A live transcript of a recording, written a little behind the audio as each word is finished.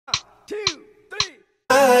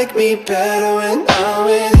like me better when I'm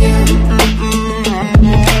with you.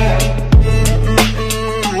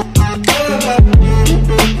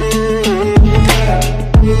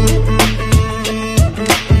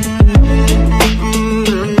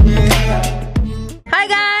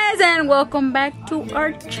 Welcome back to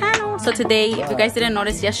our channel. So today, if you guys didn't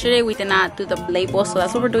notice, yesterday we did not do the label, so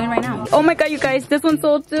that's what we're doing right now. Oh my god, you guys, this one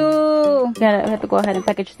sold too. Yeah, I have to go ahead and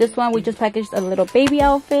package this one. We just packaged a little baby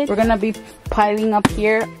outfit. We're gonna be piling up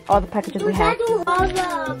here all the packages we have.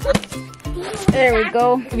 There we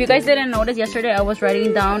go. If you guys didn't notice, yesterday I was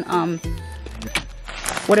writing down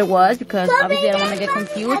what it was, because obviously I don't want to get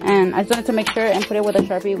confused, and I just wanted to make sure and put it with a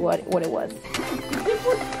Sharpie what it was.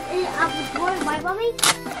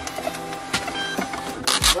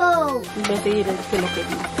 Whoa. That's the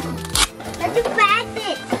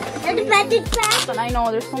package. And I know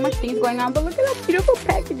there's so much things going on, but look at that beautiful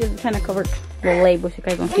packages. I'm trying to cover the labels, you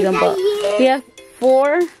guys don't see them, but we have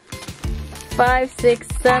 4, 5, 6,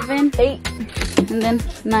 7, 8, and then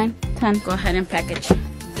 9, 10. Go ahead and package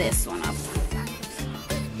this one up.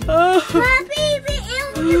 Oh. I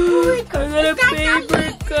got a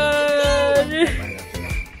paper cut.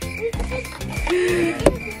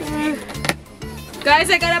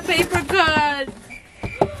 Guys, I got a paper cut.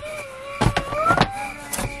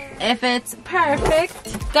 If it's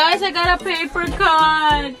perfect. Guys, I got a paper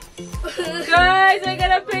cut. Guys, I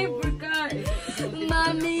got a paper cut.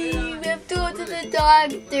 Mommy, we have to go to the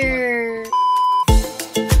doctor.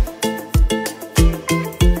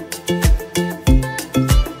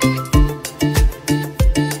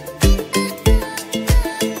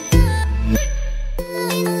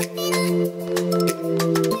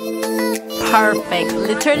 Perfect,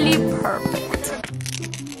 literally perfect.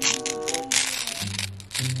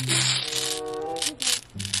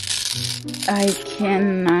 I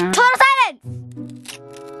cannot. Total silence!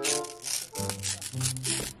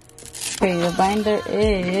 Okay, the binder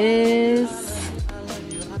is,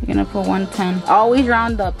 you're gonna put 110. Always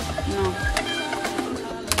round up. No.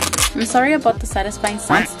 I'm sorry about the satisfying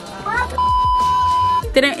sounds.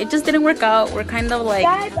 It just didn't work out. We're kind of like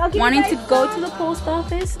wanting to go to the post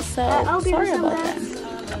office, so sorry about that.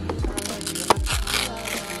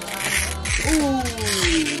 Ooh.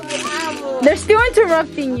 They're still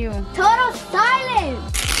interrupting you. Total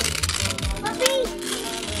silence! Puppy!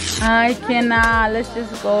 I cannot. Let's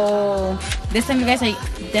just go. This time, you guys, I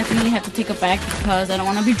definitely have to take it back because I don't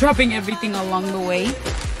want to be dropping everything along the way.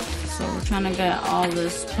 So we're trying to get all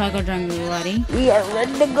this packaging ready. We are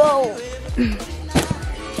ready to go.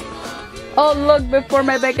 Oh look, before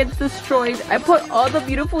my bag gets destroyed, I put all the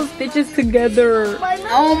beautiful stitches together.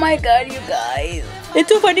 Oh my god, you guys. It's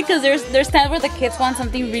so funny because there's times where the kids want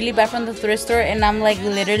something really bad from the thrift store, and I'm like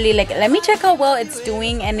literally like, let me check how well it's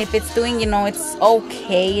doing, and if it's doing, you know, it's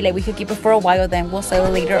okay, like we could keep it for a while, then we'll sell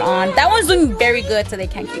it later on. That one's doing very good, so they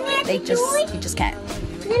can't keep it. You just can't.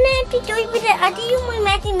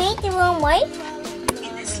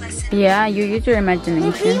 Yeah, you use your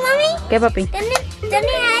imagination. ¿Qué, papi?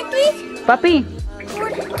 Papi,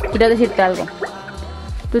 quiero decirte algo.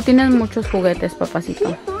 Tú tienes muchos juguetes,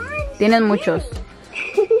 papacito. Tienes muchos.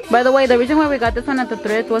 By the way, the reason why we got this one at the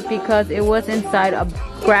thrift was because it was inside a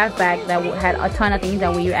grab bag that had a ton of things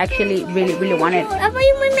that we actually really wanted.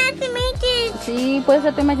 Sí, puedes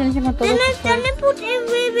hacer tu imaginación con todo.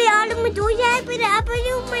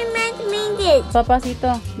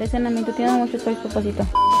 Papacito, listen to me. Tú tienes muchos toys, papacito.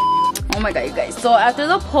 Oh my god, you guys. So after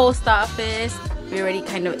the post office, we already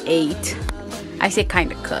kind of ate. I say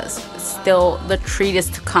kind of because still the treat is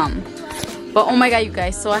to come. But oh my god, you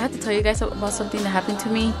guys, so I have to tell you guys about something that happened to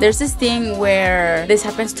me. There's this thing where this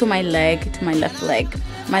happens to my leg, to my left leg,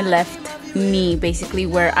 my left knee, basically,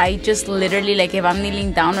 where I just literally, like, if I'm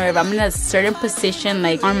kneeling down or if I'm in a certain position,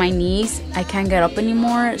 like on my knees, I can't get up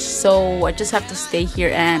anymore. So I just have to stay here,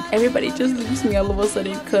 and everybody just leaves me all of a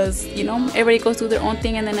sudden because, you know, everybody goes through their own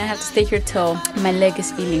thing, and then I have to stay here till my leg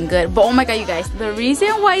is feeling good. But oh my god, you guys, the reason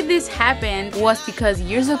why this happened was because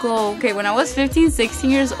years ago, okay, when I was 15, 16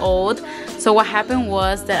 years old, so what happened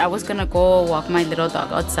was that I was gonna go walk my little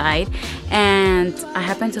dog outside, and I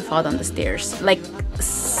happened to fall down the stairs, like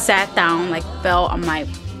sat down, like fell on my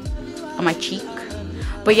cheek.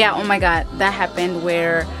 But yeah, oh my god, that happened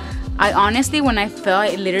where I honestly, when I fell,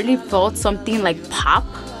 I literally felt something like pop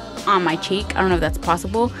on my cheek. I don't know if that's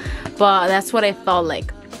possible, but that's what I felt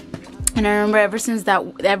like. And I remember ever since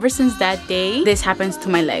that day, this happens to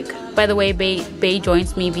my leg. By the way, Bay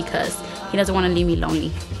joins me because he doesn't want to leave me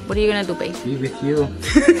lonely. What are you gonna do, Bay? Be with you.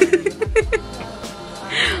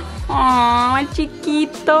 Aww,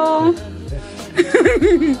 chiquito.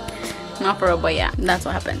 Not for real, but yeah, that's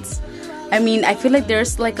what happens. I mean, I feel like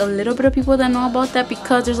there's like a little bit of people that know about that,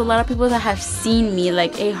 because there's a lot of people that have seen me.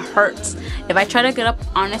 Like, it hurts. If I try to get up,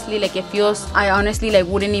 honestly, like, it feels, I honestly like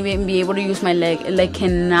wouldn't even be able to use my leg. It like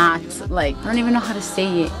cannot, like, I don't even know how to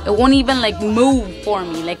say it. It won't even like move for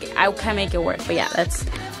me. Like, I can't make it work. But yeah,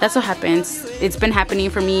 that's what happens. It's been happening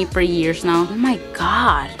for me for years now. Oh my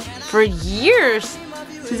god, for years.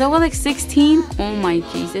 Since I was like 16. Oh my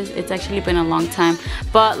Jesus, it's actually been a long time.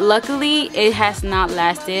 But luckily it has not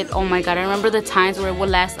lasted. Oh my god, I remember the times where it would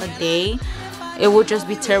last a day. It would just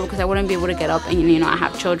be terrible because I wouldn't be able to get up, and you know, I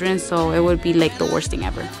have children, so it would be like the worst thing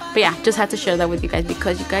ever. But yeah, just had to share that with you guys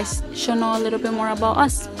because you guys should know a little bit more about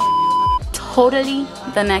us. Totally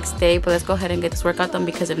the next day, but let's go ahead and get this workout done,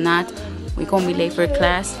 because if not, we're gonna be late for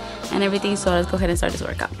class and everything. So let's go ahead and start this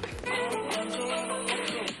workout.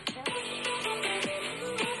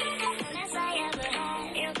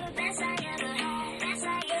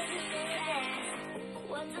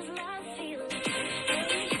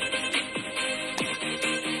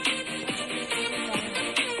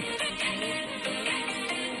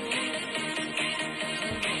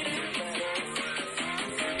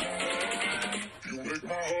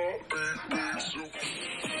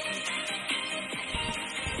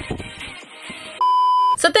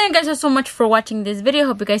 So thank you guys so much for watching this video.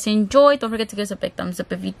 Hope you guys enjoyed. Don't forget to give us a big thumbs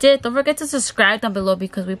up if you did. Don't forget to subscribe down below,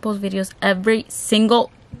 because we post videos every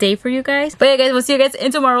single day for you guys. But yeah guys, we'll see you guys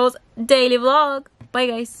in tomorrow's daily vlog. Bye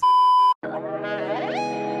guys.